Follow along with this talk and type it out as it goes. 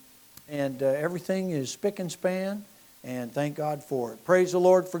and everything is spick and span, and thank God for it. Praise the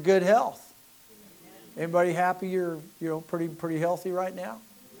Lord for good health. Anybody happy you're pretty healthy right now?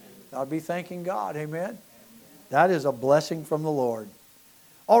 I'll be thanking God. Amen. That is a blessing from the Lord.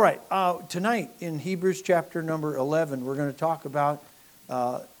 All right, tonight in Hebrews chapter number 11, we're going to talk about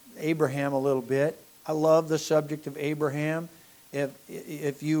Abraham a little bit. I love the subject of Abraham.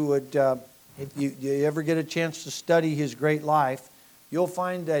 If you ever get a chance to study his great life, you'll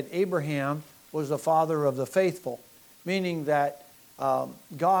find that Abraham was the father of the faithful, meaning that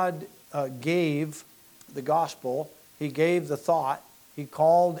God gave the gospel, He gave the thought, He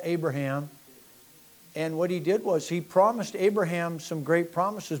called Abraham, and what He did was He promised Abraham some great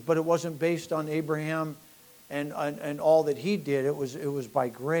promises, but it wasn't based on Abraham and all that he did. It was by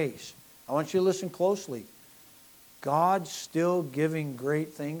grace. I want you to listen closely. God's still giving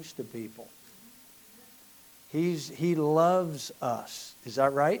great things to people. He loves us. Is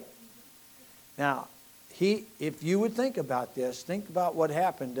that right? Now, if you would think about this, think about what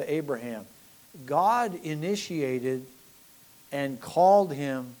happened to Abraham. God initiated and called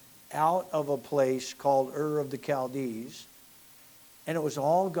him out of a place called Ur of the Chaldees, and it was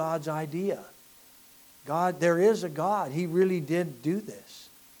all God's idea. God, there is a God. He really did do this.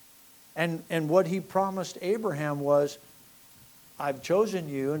 And what He promised Abraham was, I've chosen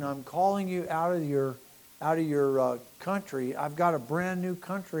you and I'm calling you out of your country. I've got a brand new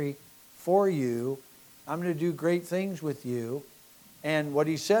country for you. I'm going to do great things with you. And what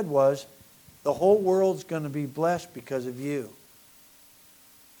He said was, the whole world's going to be blessed because of you.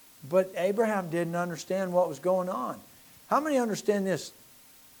 But Abraham didn't understand what was going on. How many understand this?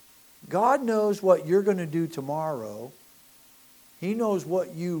 God knows what you're going to do tomorrow. He knows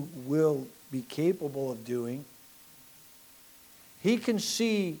what you will be capable of doing. He can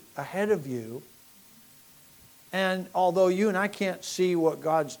see ahead of you. And although you and I can't see what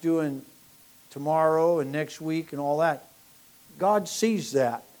God's doing tomorrow and next week and all that, God sees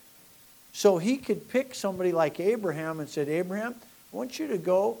that. So He could pick somebody like Abraham and said, Abraham, I want you to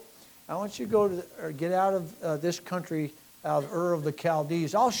go or get out of this country, out of Ur of the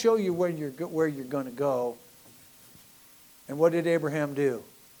Chaldees. I'll show you where you're going to go. And what did Abraham do?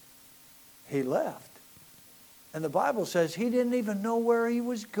 He left. And the Bible says he didn't even know where he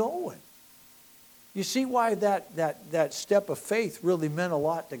was going. You see why that step of faith really meant a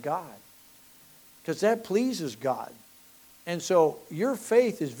lot to God. Because that pleases God. And so your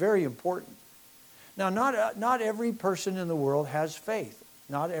faith is very important. Now, not every person in the world has faith.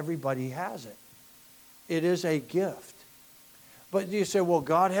 Not everybody has it. It is a gift. But you say, well,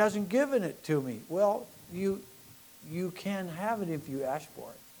 God hasn't given it to me. Well, you can have it if you ask for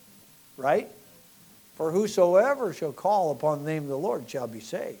it. Right? For whosoever shall call upon the name of the Lord shall be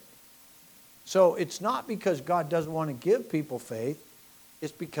saved. So it's not because God doesn't want to give people faith.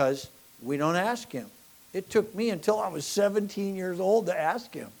 It's because we don't ask Him. It took me until I was 17 years old to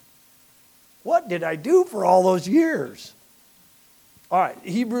ask Him. What did I do for all those years? All right,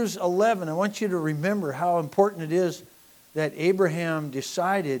 Hebrews 11. I want you to remember how important it is that Abraham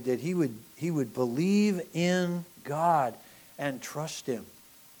decided that he would believe in God and trust Him.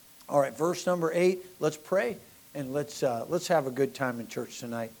 All right, verse number 8. Let's pray and let's have a good time in church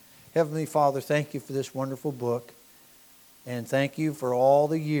tonight. Heavenly Father, thank You for this wonderful book, and thank You for all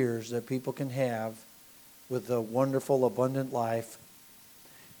the years that people can have with a wonderful, abundant life,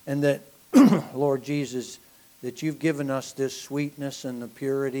 and that, Lord Jesus, that You've given us this sweetness and the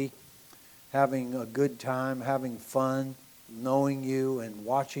purity, having a good time, having fun, knowing You and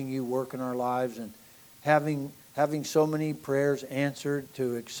watching You work in our lives, and having so many prayers answered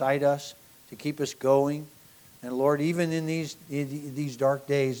to excite us, to keep us going. And Lord, even in these dark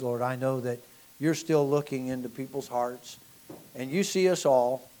days, Lord, I know that You're still looking into people's hearts, and You see us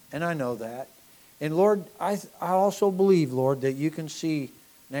all, and I know that. And Lord, I also believe, Lord, that You can see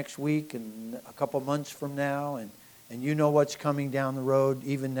next week and a couple months from now, and You know what's coming down the road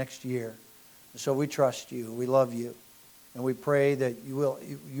even next year. So we trust You, we love You, and we pray that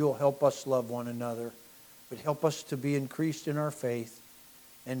You'll help us love one another, but help us to be increased in our faith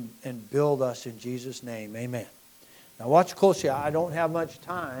and build us in Jesus' name. Amen. Now watch closely. I don't have much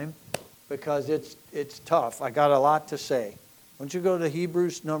time because it's tough. I got a lot to say. Once you go to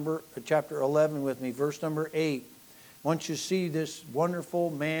Hebrews chapter 11 with me, verse number 8, once you see this wonderful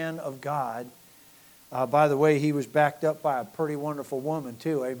man of God, by the way, he was backed up by a pretty wonderful woman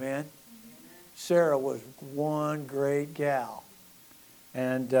too, amen? Sarah was one great gal.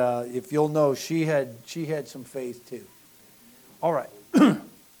 And if you'll know, she had some faith too. All right.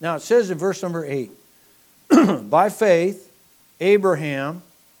 Now it says in verse number 8, by faith, Abraham,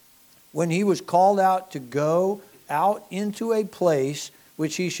 when he was called out to go out into a place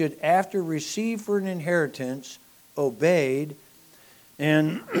which he should after receive for an inheritance, obeyed.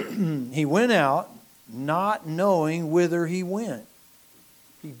 And he went out, not knowing whither he went.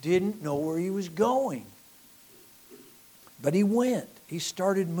 He didn't know where he was going. But he went. He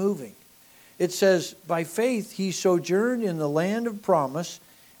started moving. It says, by faith he sojourned in the land of promise,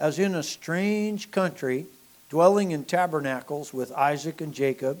 as in a strange country, dwelling in tabernacles with Isaac and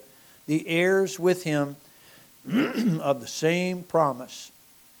Jacob, the heirs with him of the same promise.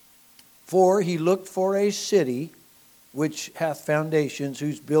 For he looked for a city which hath foundations,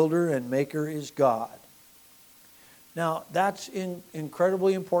 whose builder and maker is God. Now, that's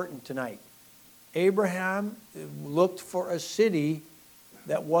incredibly important tonight. Abraham looked for a city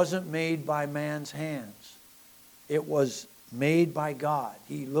that wasn't made by man's hands. It was made by God.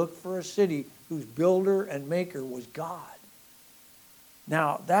 He looked for a city whose builder and maker was God.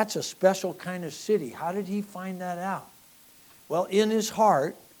 Now, that's a special kind of city. How did he find that out? Well, in his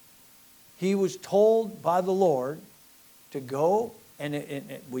heart, he was told by the Lord to go, and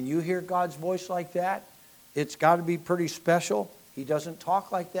when you hear God's voice like that, it's got to be pretty special. He doesn't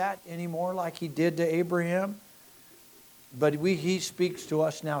talk like that anymore like he did to Abraham, but he speaks to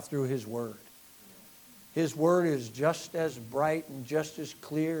us now through his word. His word is just as bright and just as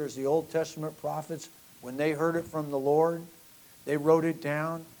clear as the Old Testament prophets. When they heard it from the Lord, they wrote it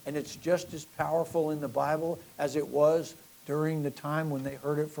down, and it's just as powerful in the Bible as it was during the time when they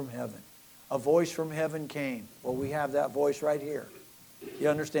heard it from heaven. A voice from heaven came. Well, we have that voice right here. You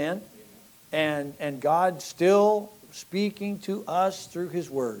understand? And God's still speaking to us through his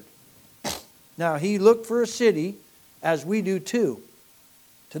word. Now, he looked for a city, as we do too.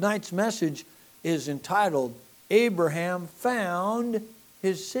 Tonight's message is entitled, Abraham Found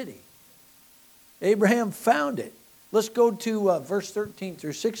His City. Abraham found it. Let's go to verse 13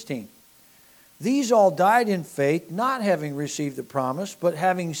 through 16. These all died in faith, not having received the promise, but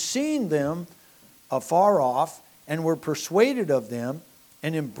having seen them afar off, and were persuaded of them,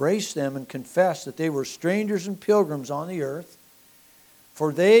 and embraced them, and confessed that they were strangers and pilgrims on the earth.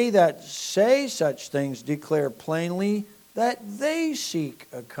 For they that say such things declare plainly that they seek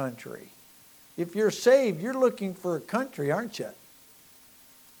a country. If you're saved, you're looking for a country, aren't you?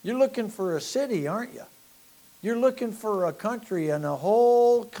 You're looking for a city, aren't you? You're looking for a country, and a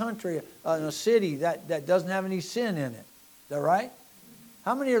whole country, and a city that doesn't have any sin in it. Is that right?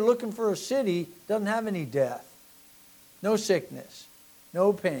 How many are looking for a city that doesn't have any death? No sickness,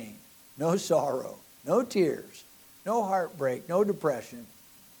 no pain, no sorrow, no tears, no heartbreak, no depression,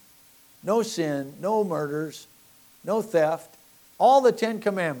 no sin, no murders, no theft, all the 10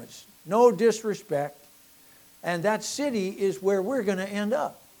 Commandments, no disrespect. And that city is where we're going to end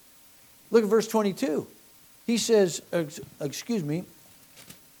up. Look at verse 22. He says, verse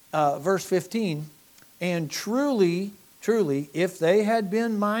 15, and truly, if they had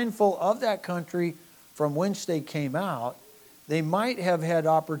been mindful of that country from whence they came out, they might have had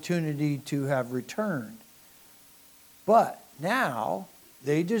opportunity to have returned. But now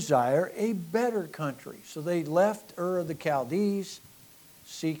they desire a better country. So they left Ur of the Chaldees,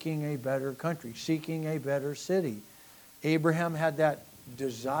 seeking a better country, seeking a better city. Abraham had that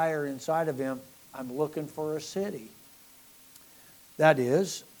desire inside of him. I'm looking for a city. That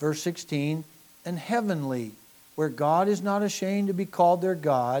is, verse 16, and heavenly, where God is not ashamed to be called their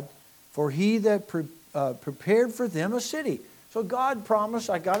God, for he that prepared for them a city. So God promised,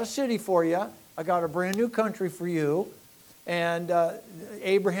 I got a city for you. I got a brand new country for you. And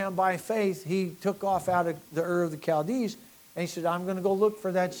Abraham, by faith, he took off out of the Ur of the Chaldees, and he said, I'm going to go look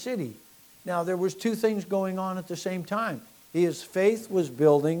for that city. Now, there was two things going on at the same time. His faith was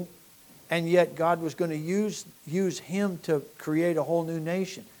building, and yet God was going to use him to create a whole new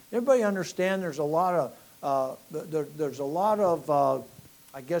nation. Everybody understand there's a lot of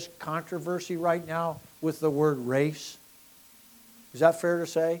I guess controversy right now with the word race. Is that fair to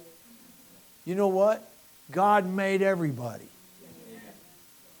say? You know what? God made everybody.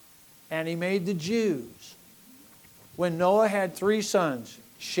 And he made the Jews. When Noah had 3 sons,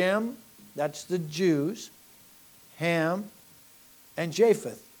 Shem, that's the Jews, Ham, and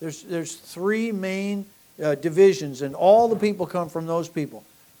Japheth. There's 3 main divisions, and all the people come from those people.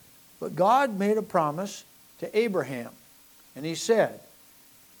 But God made a promise to Abraham, and he said,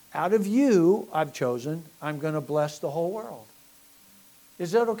 out of you I've chosen, I'm going to bless the whole world.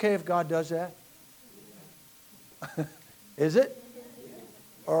 Is that okay if God does that? Is it?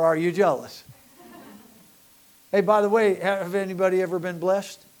 Or are you jealous? Hey, by the way, have anybody ever been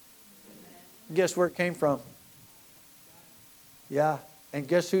blessed? Guess where it came from? Yeah. And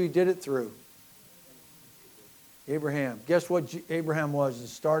guess who he did it through? Abraham. Guess what Abraham was? The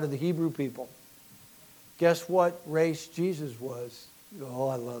start of the Hebrew people. Guess what race Jesus was? Oh,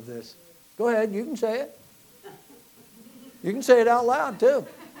 I love this. Go ahead, you can say it. You can say it out loud too.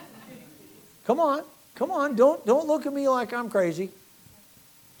 Come on, don't look at me like I'm crazy.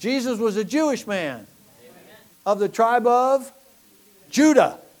 Jesus was a Jewish man of the tribe of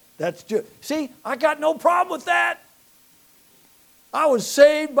Judah. That's See, I got no problem with that. I was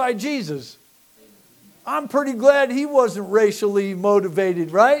saved by Jesus. I'm pretty glad he wasn't racially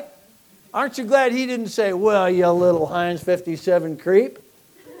motivated, right? Aren't you glad he didn't say, well, you little Heinz 57 creep?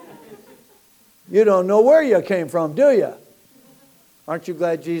 You don't know where you came from, do you? Aren't you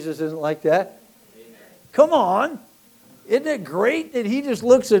glad Jesus isn't like that? Amen. Come on. Isn't it great that he just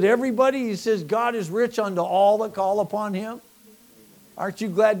looks at everybody? He says, God is rich unto all that call upon him. Aren't you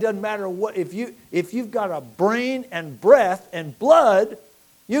glad it doesn't matter what, if you've got a brain and breath and blood,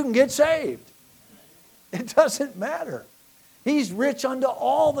 you can get saved. It doesn't matter. He's rich unto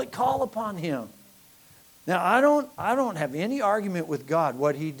all that call upon him. Now, I don't have any argument with God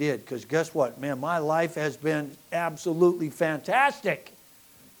what he did, because guess what? Man, my life has been absolutely fantastic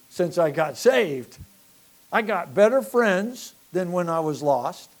since I got saved. I got better friends than when I was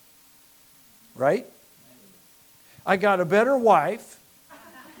lost. Right? I got a better wife.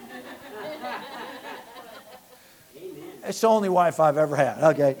 It's the only wife I've ever had.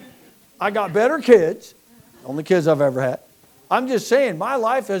 Okay. I got better kids. Only kids I've ever had. I'm just saying, my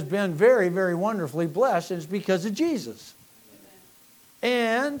life has been very, very wonderfully blessed, and it's because of Jesus.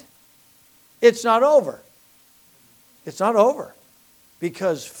 And it's not over. It's not over.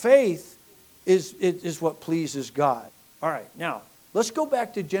 Because faith is what pleases God. All right, now, let's go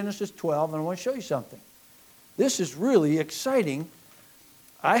back to Genesis 12, and I want to show you something. This is really exciting.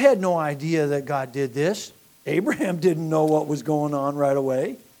 I had no idea that God did this. Abraham didn't know what was going on right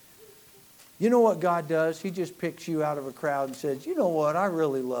away. You know what God does? He just picks you out of a crowd and says, you know what, I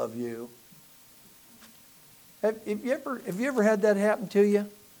really love you. Have you ever had that happen to you?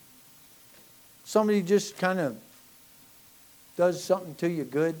 Somebody just kind of does something to you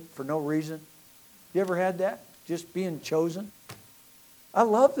good for no reason. You ever had that? Just being chosen? I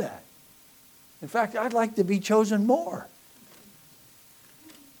love that. In fact, I'd like to be chosen more.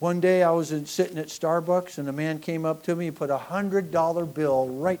 One day I was sitting at Starbucks and a man came up to me and put a $100 bill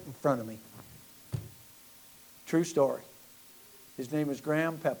right in front of me. True story. His name is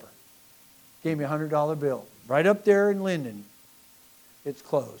Graham Pepper. Gave me a $100 bill. Right up there in Linden. It's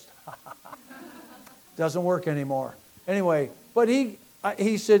closed. Doesn't work anymore. Anyway, but he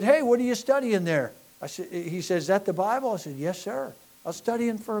said, hey, what are you studying there? He says, is that the Bible? I said, yes, sir. I was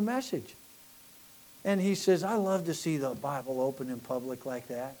studying for a message. And he says, I love to see the Bible open in public like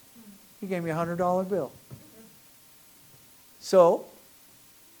that. He gave me a $100 bill. So,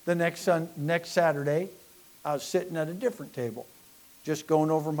 the next Saturday, I was sitting at a different table, just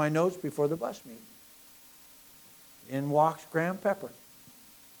going over my notes before the bus meeting. In walks Graham Pepper.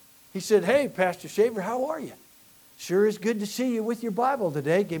 He said, hey, Pastor Shaver, how are you? Sure is good to see you with your Bible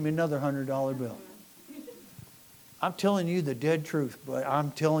today. Gave me another $100 bill. I'm telling you the dead truth, but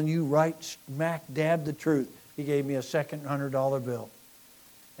I'm telling you right smack dab the truth. He gave me a second $100 bill.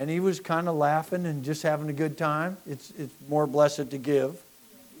 And he was kind of laughing and just having a good time. It's more blessed to give.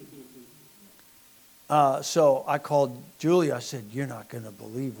 So I called Julie. I said, you're not going to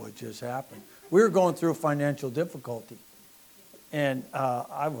believe what just happened. We were going through financial difficulty. And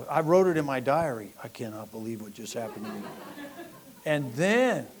I wrote it in my diary. I cannot believe what just happened to me. And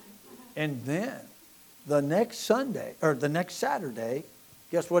then, the next Saturday,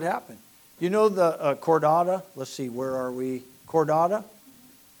 guess what happened? You know the Cordata? Let's see, where are we? Cordata?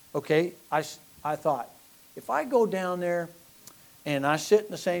 Okay, I thought, if I go down there and I sit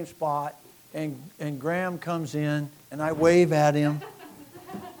in the same spot and Graham comes in and I wave at him,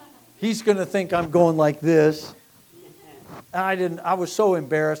 he's going to think I'm going like this. And I was so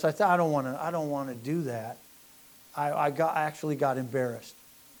embarrassed. I thought, I don't want to do that. I actually got embarrassed.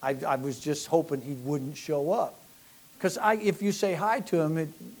 I was just hoping he wouldn't show up. Because if you say hi to him,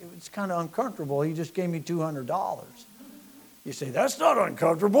 it's kind of uncomfortable. He just gave me $200. You say, that's not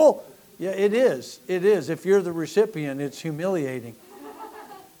uncomfortable. Yeah, it is. It is. If you're the recipient, it's humiliating.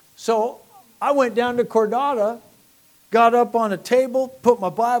 So I went down to Cordata, got up on a table, put my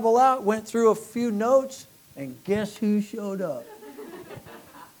Bible out, went through a few notes, and guess who showed up?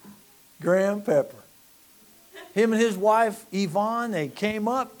 Graham Pepper. Him and his wife, Yvonne, they came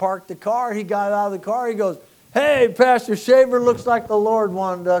up, parked the car. He got out of the car. He goes, hey, Pastor Shaver, looks like the Lord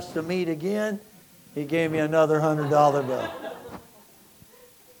wanted us to meet again. He gave me another $100 bill.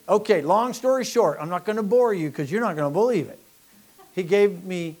 Okay, long story short, I'm not going to bore you because you're not going to believe it. He gave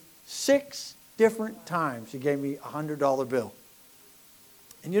me 6 different times. He gave me a $100 bill.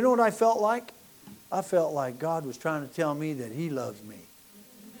 And you know what I felt like? I felt like God was trying to tell me that He loves me.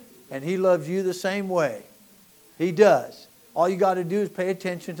 And He loves you the same way. He does. All you got to do is pay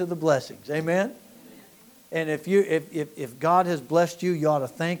attention to the blessings. Amen? And if God has blessed you, you ought to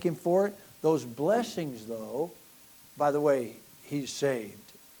thank Him for it. Those blessings, though, by the way, he's saved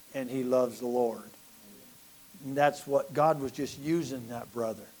and he loves the Lord. And that's what God was just using that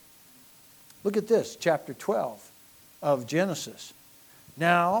brother. Look at this, chapter 12 of Genesis.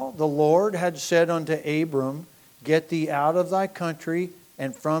 Now the Lord had said unto Abram, Get thee out of thy country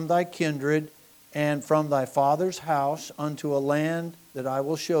and from thy kindred and from thy father's house unto a land that I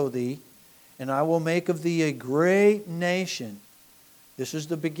will show thee, and I will make of thee a great nation. This is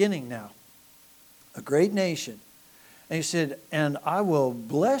the beginning now. A great nation. And he said, And I will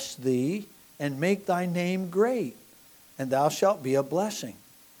bless thee and make thy name great, and thou shalt be a blessing.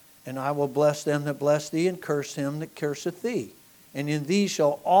 And I will bless them that bless thee, and curse him that curseth thee. And in thee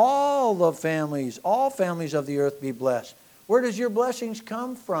shall all families of the earth be blessed. Where does your blessings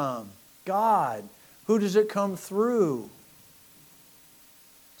come from? God. Who does it come through?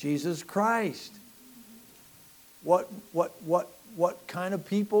 Jesus Christ. What kind of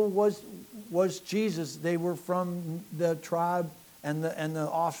people was Jesus? They were from the tribe and the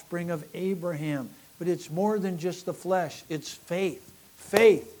offspring of Abraham. But it's more than just the flesh. It's faith.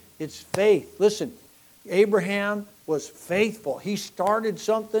 Faith. It's faith. Listen, Abraham was faithful. He started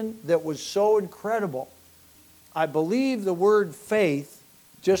something that was so incredible. I believe the word faith,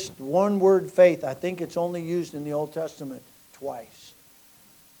 just one word faith, I think it's only used in the Old Testament twice.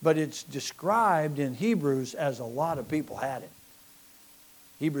 But it's described in Hebrews as a lot of people had it.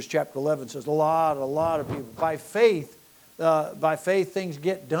 Hebrews chapter 11 says a lot of people. By faith things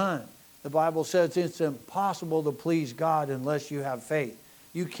get done. The Bible says it's impossible to please God unless you have faith.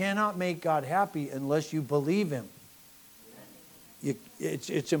 You cannot make God happy unless you believe Him.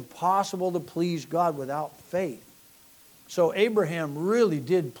 It's impossible to please God without faith. So Abraham really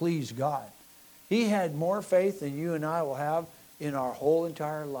did please God. He had more faith than you and I will have in our whole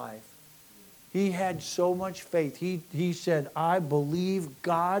entire life. He had so much faith. He said, I believe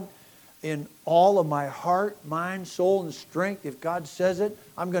God in all of my heart, mind, soul, and strength. If God says it,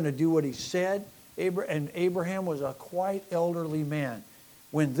 I'm going to do what He said. And Abraham was a quite elderly man.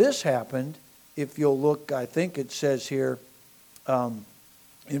 When this happened, if you'll look, I think it says here in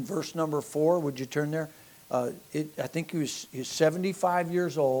verse number 4, would you turn there? I think he's 75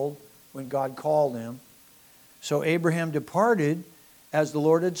 years old when God called him. So Abraham departed as the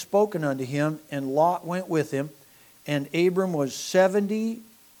Lord had spoken unto him, and Lot went with him. And Abram was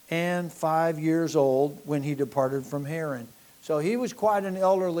 75 years old when he departed from Haran. So he was quite an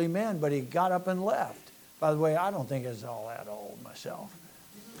elderly man, but he got up and left. By the way, I don't think it's all that old myself.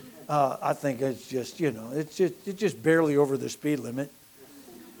 I think it's just, it's just barely over the speed limit.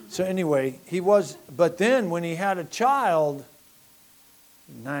 So anyway, but then when he had a child,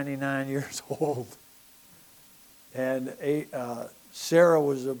 99 years old, and Sarah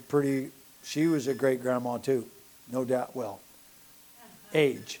was she was a great grandma too, no doubt. Well,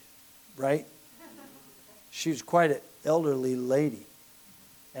 age, right? She was quite an elderly lady,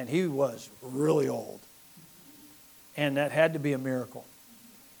 and he was really old. And that had to be a miracle.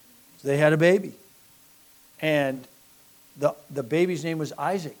 So they had a baby. And the baby's name was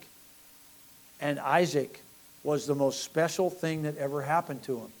Isaac. And Isaac was the most special thing that ever happened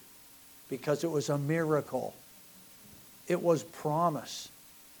to him because it was a miracle. It was promise.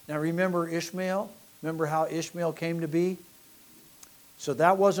 Now remember Ishmael? Remember how Ishmael came to be? So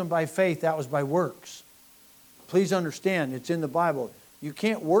that wasn't by faith, that was by works. Please understand, it's in the Bible. You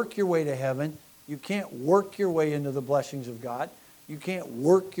can't work your way to heaven. You can't work your way into the blessings of God. You can't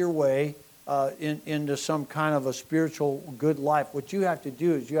work your way into some kind of a spiritual good life. What you have to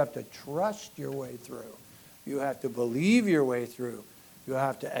do is you have to trust your way through. You have to believe your way through. You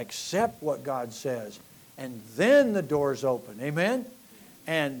have to accept what God says. And then the doors open. Amen?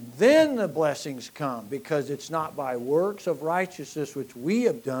 And then the blessings come, because it's not by works of righteousness which we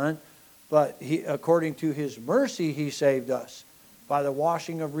have done, but according to His mercy He saved us by the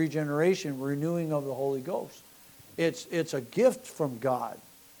washing of regeneration, renewing of the Holy Ghost. It's a gift from God.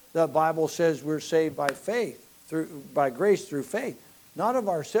 The Bible says we're saved by faith, by grace through faith. Not of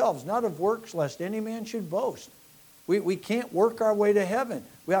ourselves, not of works, lest any man should boast. We can't work our way to heaven.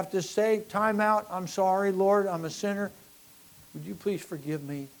 We have to say, time out, I'm sorry, Lord, I'm a sinner. Would you please forgive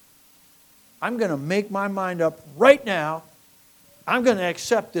me? I'm going to make my mind up right now. I'm going to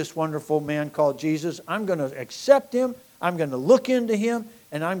accept this wonderful man called Jesus. I'm going to accept Him. I'm going to look into Him.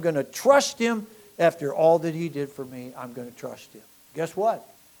 And I'm going to trust Him. After all that He did for me, I'm going to trust Him. Guess what?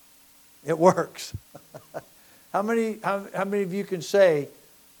 It works. How many of you can say,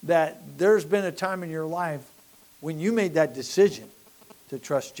 that there's been a time in your life when you made that decision to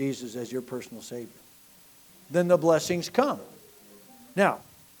trust Jesus as your personal Savior. Then the blessings come. Now,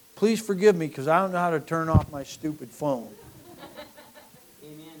 please forgive me because I don't know how to turn off my stupid phone.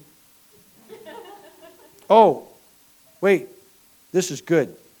 Amen. Oh, wait. This is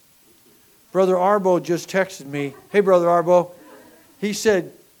good. Brother Arbo just texted me. Hey, Brother Arbo. He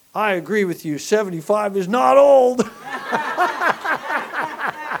said, I agree with you. 75 is not old.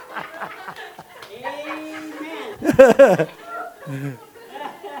 Amen.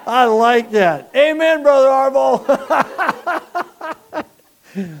 I like that. Amen, Brother Arbo.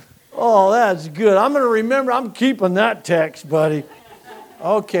 Oh, that's good. I'm going to remember. I'm keeping that text, buddy.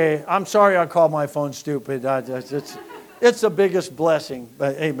 Okay. I'm sorry I called my phone stupid. It's the biggest blessing.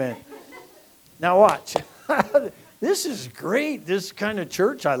 But amen. Now watch. This is great. This kind of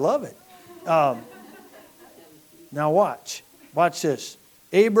church, I love it. Now watch. Watch this.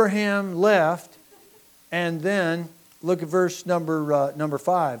 Abraham left, and then look at verse number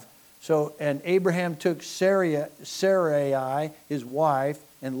 5. So, and Abraham took Sarai, his wife,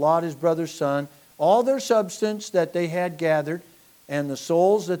 and Lot, his brother's son, all their substance that they had gathered, and the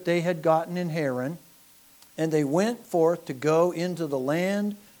souls that they had gotten in Haran, and they went forth to go into the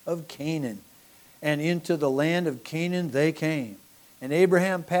land of Canaan. And into the land of Canaan they came. And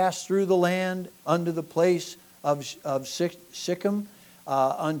Abraham passed through the land unto the place of Shechem,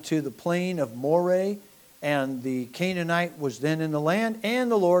 unto the plain of Moreh. And the Canaanite was then in the land. And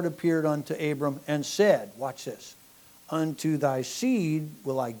the Lord appeared unto Abram and said, watch this, unto thy seed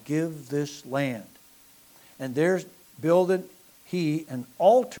will I give this land. And there builded he an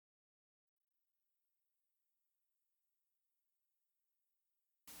altar.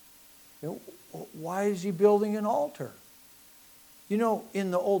 Why is he building an altar? You know,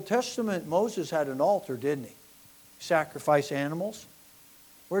 in the Old Testament, Moses had an altar, didn't he? Sacrifice animals.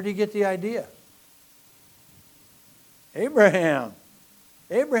 Where did he get the idea? Abraham.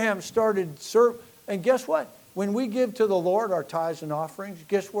 Abraham started serve, and guess what? When we give to the Lord our tithes and offerings,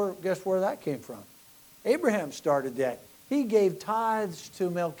 guess where that came from? Abraham started that. He gave tithes to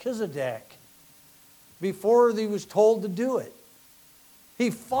Melchizedek before he was told to do it.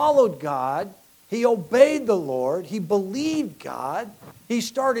 He followed God. He obeyed the Lord. He believed God. He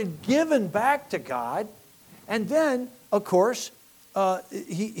started giving back to God. And then, of course,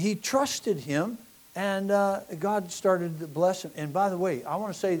 he trusted Him. And God started to bless him. And by the way, I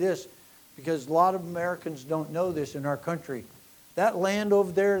want to say this, because a lot of Americans don't know this in our country. That land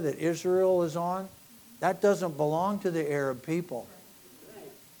over there that Israel is on, that doesn't belong to the Arab people.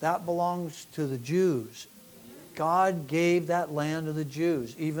 That belongs to the Jews. God gave that land to the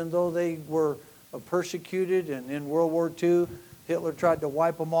Jews. Even though they were persecuted, and in World War II, Hitler tried to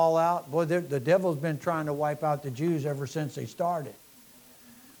wipe them all out. Boy, the devil's been trying to wipe out the Jews ever since they started.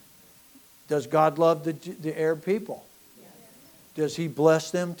 Does God love the Arab people? Does He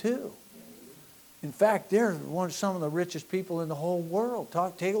bless them too? In fact, they're some of the richest people in the whole world.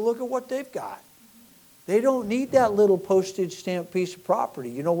 Take a look at what they've got. They don't need that little postage stamp piece of property.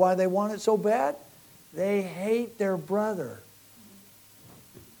 You know why they want it so bad? They hate their brother.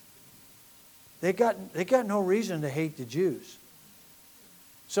 They got no reason to hate the Jews.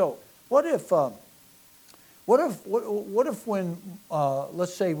 So what if when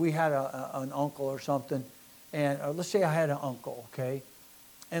let's say we had an uncle or something, and let's say I had an uncle, okay,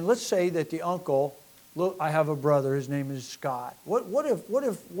 and let's say that the uncle, look, I have a brother. His name is Scott. What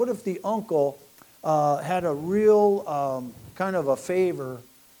if the uncle had a real kind of a favor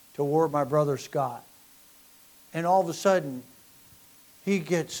toward my brother Scott, and all of a sudden he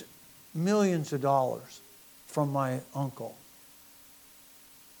gets millions of dollars from my uncle?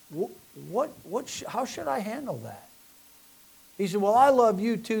 How should I handle that? He said, well, I love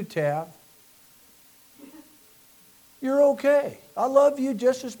you too, Tab. You're okay. I love you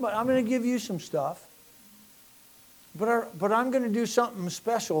just as much. I'm going to give you some stuff. But I'm going to do something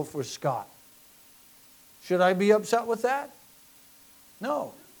special for Scott. Should I be upset with that?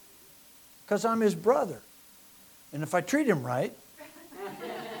 No. Because I'm his brother. And if I treat him right,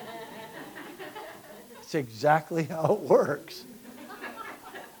 it's exactly how it works.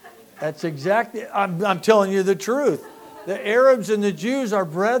 That's exactly, I'm telling you the truth. The Arabs and the Jews are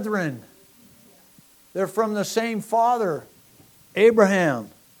brethren. They're from the same father, Abraham.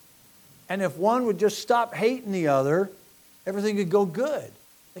 And if one would just stop hating the other, everything could go good.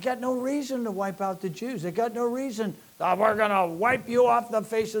 They got no reason to wipe out the Jews. They got no reason, we're going to wipe you off the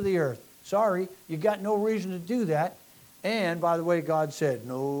face of the earth. Sorry, you got no reason to do that. And by the way, God said,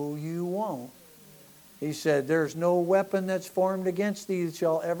 no, you won't. He said, there's no weapon that's formed against thee that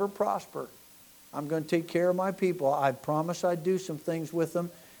shall ever prosper. I'm going to take care of my people. I promise I'd do some things with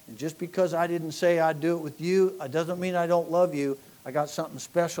them. And just because I didn't say I'd do it with you, it doesn't mean I don't love you. I got something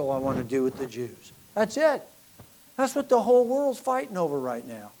special I want to do with the Jews. That's it. That's what the whole world's fighting over right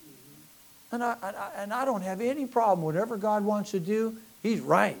now. And I don't have any problem. Whatever God wants to do, He's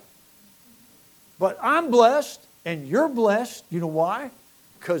right. But I'm blessed, and you're blessed. You know why?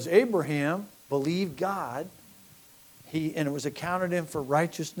 Because Abraham believed God, and it was accounted him for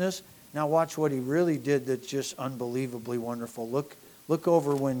righteousness. Now watch what he really did that's just unbelievably wonderful. Look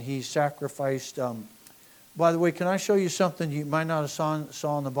over when he sacrificed. By the way, can I show you something you might not have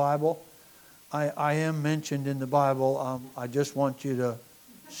saw in the Bible? I am mentioned in the Bible. I just want you to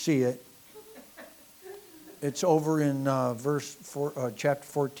see it. It's over in chapter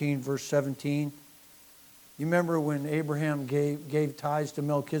 14, verse 17. You remember when Abraham gave tithes to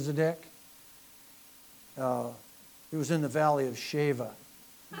Melchizedek? It was in the valley of Sheva.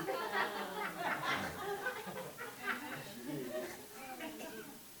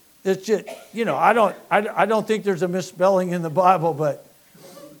 It's just, I don't think there's a misspelling in the Bible, but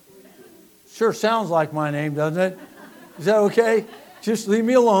sure sounds like my name, doesn't it? Is that okay? Just leave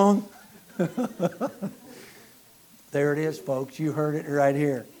me alone. There it is, folks. You heard it right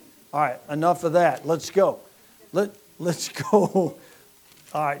here. All right, enough of that. Let's go. Let's go. All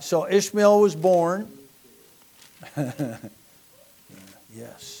right, so Ishmael was born.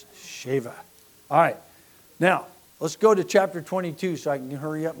 Yes, Sheva. All right, now let's go to chapter 22 so I can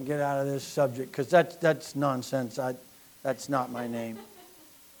hurry up and get out of this subject because that's nonsense. That's not my name.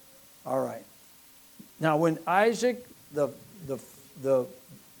 All right. Now, when Isaac, the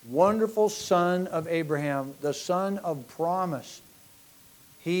wonderful son of Abraham, the son of promise,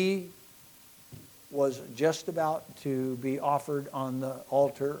 he was just about to be offered on the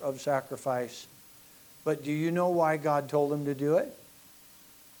altar of sacrifice. But do you know why God told him to do it?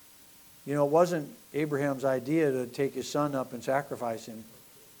 It wasn't Abraham's idea to take his son up and sacrifice him.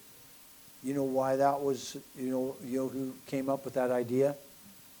 You know why that was, who came up with that idea?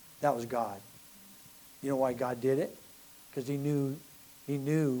 That was God. You know why God did it? Because he knew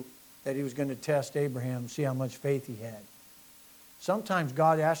that he was going to test Abraham, see how much faith he had. Sometimes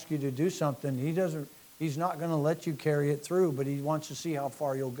God asks you to do something, He's not going to let you carry it through, but He wants to see how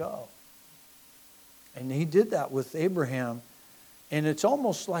far you'll go. And He did that with Abraham. And it's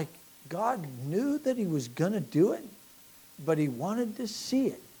almost like God knew that He was going to do it, but He wanted to see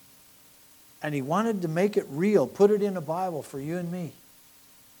it. And He wanted to make it real, put it in a Bible for you and me.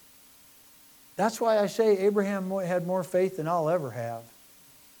 That's why I say Abraham had more faith than I'll ever have.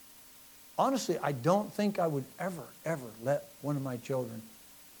 Honestly, I don't think I would ever let one of my children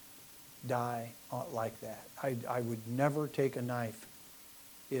die like that. I would never take a knife.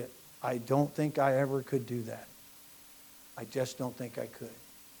 I don't think I ever could do that. I just don't think I could.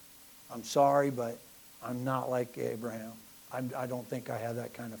 I'm sorry, but I'm not like Abraham. I don't think I have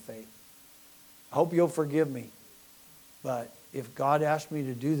that kind of faith. I hope you'll forgive me. But if God asked me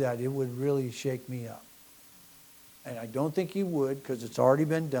to do that, it would really shake me up. And I don't think He would because it's already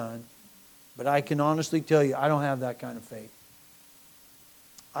been done. But I can honestly tell you, I don't have that kind of faith.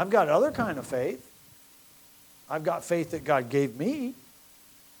 I've got other kind of faith. I've got faith that God gave me.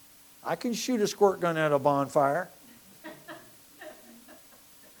 I can shoot a squirt gun at a bonfire.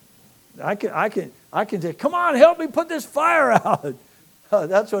 I can say, come on, help me put this fire out.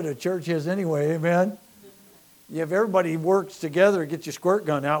 That's what a church is anyway, amen? If everybody works together to get your squirt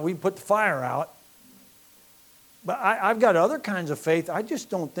gun out, we can put the fire out. But I've got other kinds of faith. I just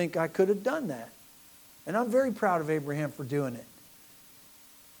don't think I could have done that. And I'm very proud of Abraham for doing it.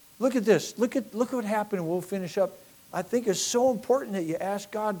 Look at this. Look what happened, and we'll finish up. I think it's so important that you ask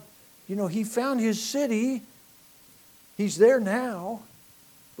God. He found his city. He's there now.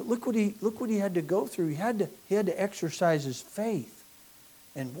 But look what he had to go through. He had to exercise his faith.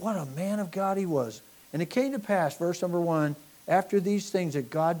 And what a man of God he was. And it came to pass, verse number 1, after these things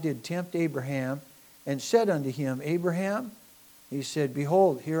that God did tempt Abraham, and said unto him, Abraham, he said,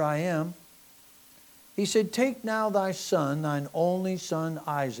 behold, here I am. He said, take now thy son, thine only son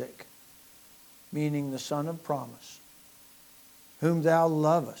Isaac, meaning the son of promise, whom thou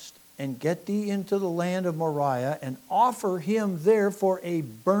lovest, and get thee into the land of Moriah, and offer him there for a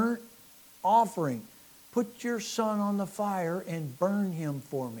burnt offering. Put your son on the fire and burn him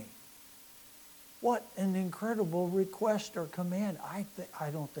for me. What an incredible request or command. I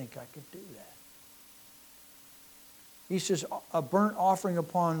don't think I could do that. He says, a burnt offering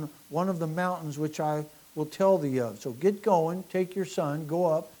upon one of the mountains which I will tell thee of. So get going, take your son, go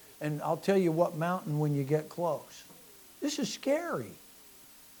up, and I'll tell you what mountain when you get close. This is scary.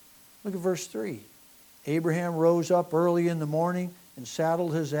 Look at verse 3. Abraham rose up early in the morning and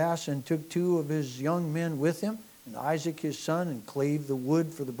saddled his ass and took 2 of his young men with him and Isaac his son, and clave the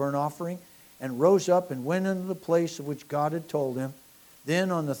wood for the burnt offering, and rose up and went into the place of which God had told him.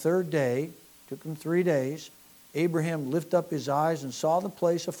 Then on the third day, took him 3 days, Abraham lifted up his eyes and saw the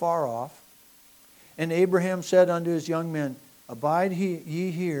place afar off. And Abraham said unto his young men, Abide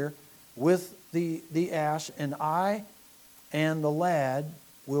ye here with the ass, and I and the lad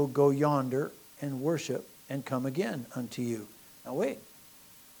will go yonder and worship and come again unto you. Now wait,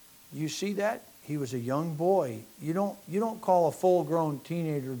 you see that? He was a young boy. You don't call a full-grown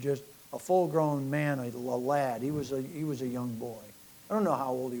teenager just a full-grown man a lad. He was a young boy. I don't know how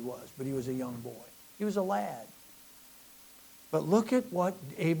old he was, but he was a young boy. He was a lad. But look at what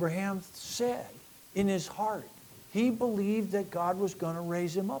Abraham said in his heart. He believed that God was going to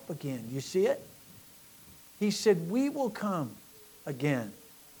raise him up again. You see it? He said, we will come again.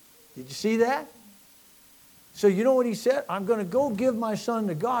 Did you see that? So you know what he said? I'm going to go give my son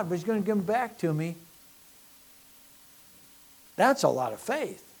to God, but he's going to give him back to me. That's a lot of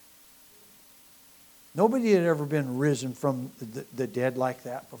faith. Nobody had ever been risen from the dead like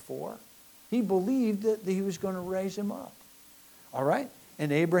that before. He believed that he was going to raise him up. All right?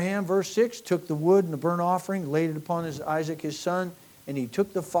 And Abraham, verse 6, took the wood and the burnt offering, laid it upon Isaac his son, and he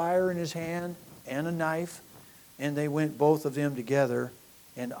took the fire in his hand and a knife, and they went both of them together.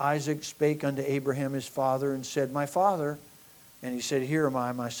 And Isaac spake unto Abraham his father, and said, My father. And he said, Here am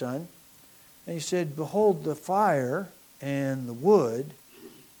I, my son. And he said, Behold the fire and the wood,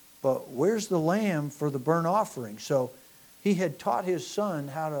 but where's the lamb for the burnt offering? So he had taught his son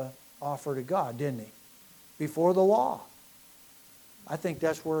how to offer to God, didn't he? Before the law. I think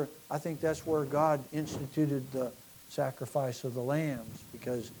that's where God instituted the sacrifice of the lambs,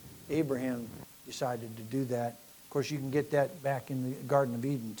 because Abraham decided to do that. Of course, you can get that back in the Garden of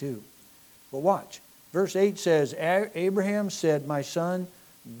Eden too. But watch. Verse 8 says, Abraham said, My son,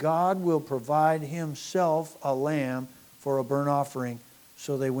 God will provide himself a lamb for a burnt offering.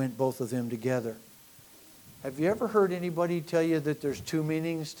 So they went both of them together. Have you ever heard anybody tell you that there's two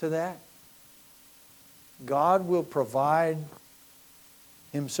meanings to that? God will provide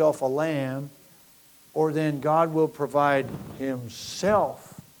himself a lamb, or then God will provide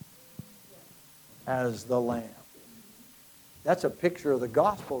himself as the lamb. That's a picture of the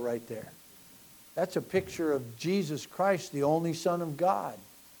gospel right there. That's a picture of Jesus Christ, the only Son of God.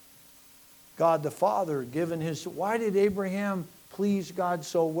 God the Father given his... Why did Abraham please God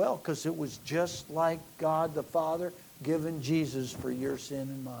so well? Because it was just like God the Father giving Jesus for your sin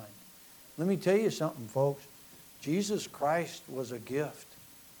and mine. Let me tell you something, folks. Jesus Christ was a gift.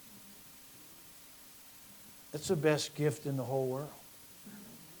 It's the best gift in the whole world.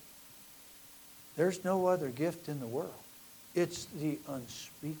 There's no other gift in the world. It's the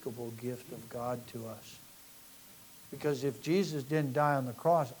unspeakable gift of God to us. Because if Jesus didn't die on the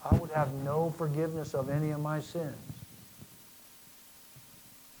cross, I would have no forgiveness of any of my sins.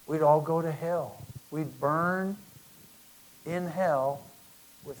 We'd all go to hell. We'd burn in hell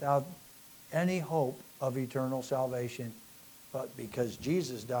without any hope of eternal salvation. But because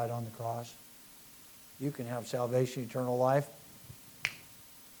Jesus died on the cross, you can have salvation, eternal life,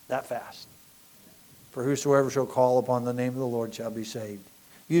 that fast. For whosoever shall call upon the name of the Lord shall be saved.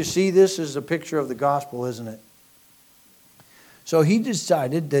 You see, this is a picture of the gospel, isn't it? So he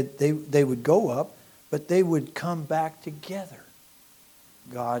decided that they would go up, but they would come back together.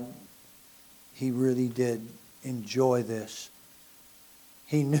 God, he really did enjoy this.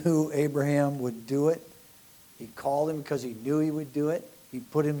 He knew Abraham would do it. He called him because he knew he would do it. He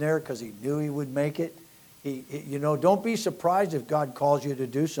put him there because he knew he would make it. Don't be surprised if God calls you to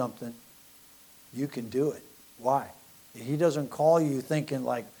do something. You can do it. Why? He doesn't call you thinking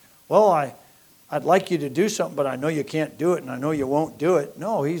like, well, I'd like you to do something, but I know you can't do it, and I know you won't do it.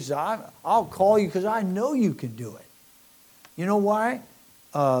 No, I'll call you because I know you can do it. You know why?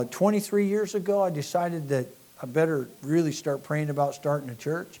 23 years ago, I decided that I better really start praying about starting a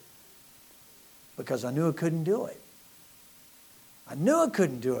church, because I knew I couldn't do it. I knew I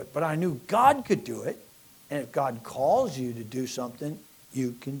couldn't do it, but I knew God could do it. And if God calls you to do something,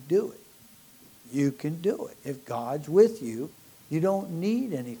 you can do it. You can do it. If God's with you, you don't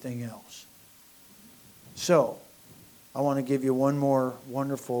need anything else. So, I want to give you one more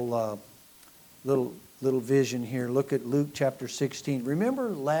wonderful little vision here. Look at Luke chapter 16. Remember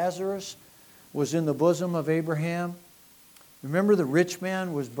Lazarus was in the bosom of Abraham? Remember the rich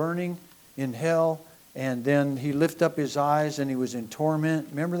man was burning in hell, and then he lifted up his eyes and he was in torment.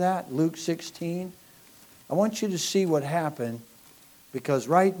 Remember that? Luke 16. I want you to see what happened, because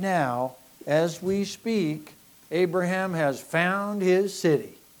right now, as we speak, Abraham has found his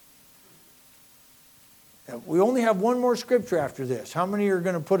city. We only have one more scripture after this. How many are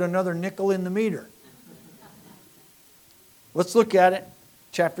going to put another nickel in the meter? Let's look at it.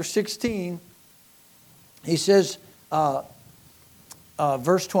 Chapter 16. He says,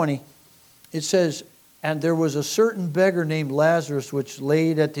 verse 20, it says, "And there was a certain beggar named Lazarus, which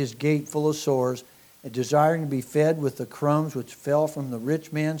laid at his gate full of sores, and desiring to be fed with the crumbs which fell from the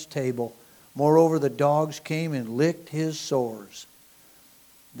rich man's table. Moreover, the dogs came and licked his sores."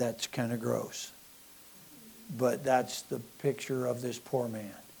 That's kind of gross. But that's the picture of this poor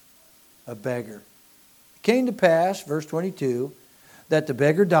man, a beggar. It came to pass, verse 22, that the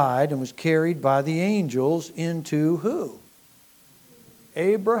beggar died and was carried by the angels into who?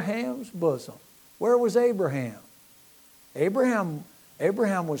 Abraham's bosom. Where was Abraham? Abraham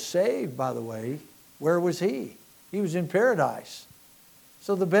was saved, by the way. Where was he? He was in paradise.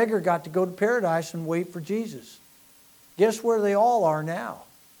 So the beggar got to go to paradise and wait for Jesus. Guess where they all are now?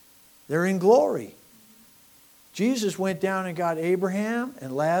 They're in glory. Jesus went down and got Abraham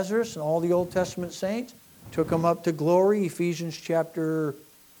and Lazarus and all the Old Testament saints, took them up to glory, Ephesians chapter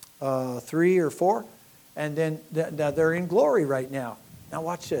 3 or 4, and then they're in glory right now. Now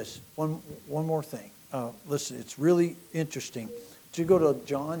watch this. One more thing. Listen, it's really interesting. Would you go to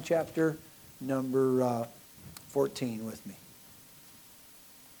John chapter number 14 with me?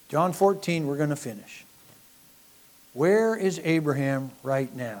 John 14, we're going to finish. Where is Abraham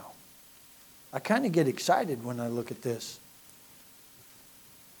right now? I kind of get excited when I look at this.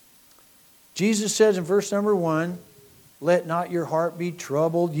 Jesus says in verse number 1, "Let not your heart be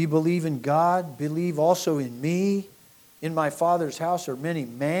troubled. Ye believe in God, believe also in me. In my Father's house are many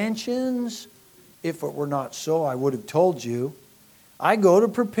mansions. If it were not so, I would have told you. I go to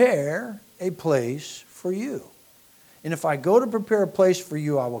prepare a place for you. And if I go to prepare a place for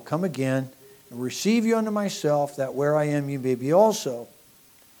you, I will come again and receive you unto myself, that where I am you may be also."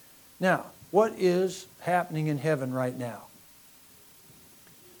 Now, what is happening in heaven right now?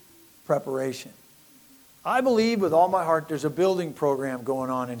 Preparation. I believe with all my heart there's a building program going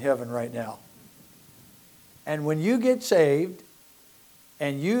on in heaven right now. And when you get saved,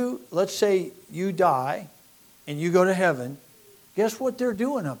 and let's say you die, and you go to heaven, guess what they're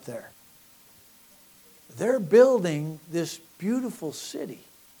doing up there? They're building this beautiful city.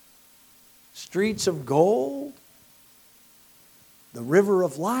 Streets of gold, the river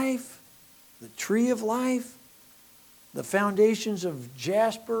of life, the tree of life, the foundations of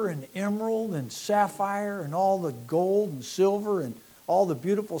jasper and emerald and sapphire and all the gold and silver and all the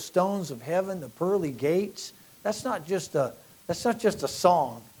beautiful stones of heaven, the pearly gates. That's not just a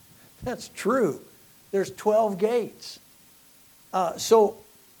song. That's true. There's 12 gates. So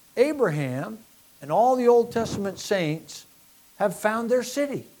Abraham and all the Old Testament saints have found their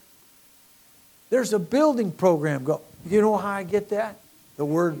city. There's a building program going. You know how I get that? The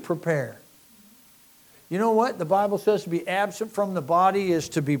word prepare. You know what? The Bible says to be absent from the body is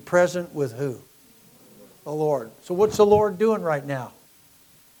to be present with who? The Lord. So what's the Lord doing right now?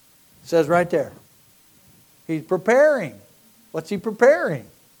 It says right there. He's preparing. What's He preparing?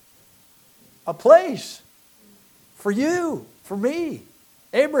 A place for you, for me.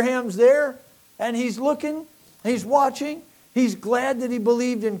 Abraham's there and he's looking, he's watching. He's glad that he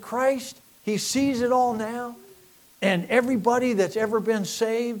believed in Christ. He sees it all now. And everybody that's ever been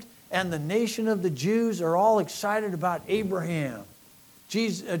saved and the nation of the Jews are all excited about Abraham.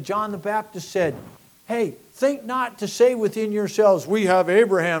 John the Baptist said, "Hey, think not to say within yourselves, we have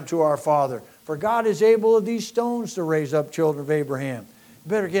Abraham to our father. For God is able of these stones to raise up children of Abraham." You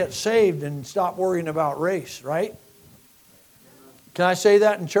better get saved and stop worrying about race, right? Can I say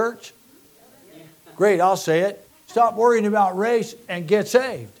that in church? Great, I'll say it. Stop worrying about race and get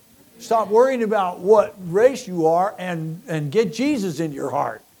saved. Stop worrying about what race you are and get Jesus in your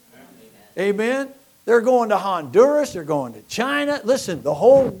heart. Amen? They're going to Honduras. They're going to China. Listen, the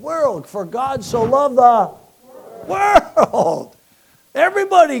whole world. For God so loved the world.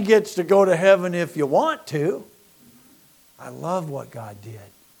 Everybody gets to go to heaven if you want to. I love what God did.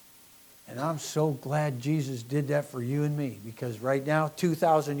 And I'm so glad Jesus did that for you and me. Because right now,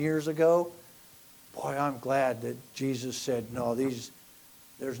 2,000 years ago, boy, I'm glad that Jesus said, no, there's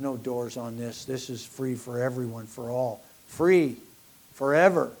no doors on this. This is free for everyone, for all. Free,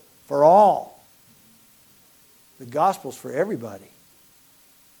 forever, for all. The gospel's for everybody.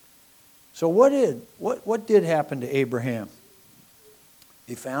 So what did happen to Abraham?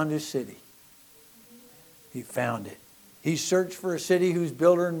 He found his city. He found it. He searched for a city whose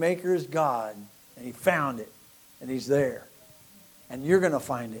builder and maker is God. And he found it. And he's there. And you're going to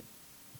find it.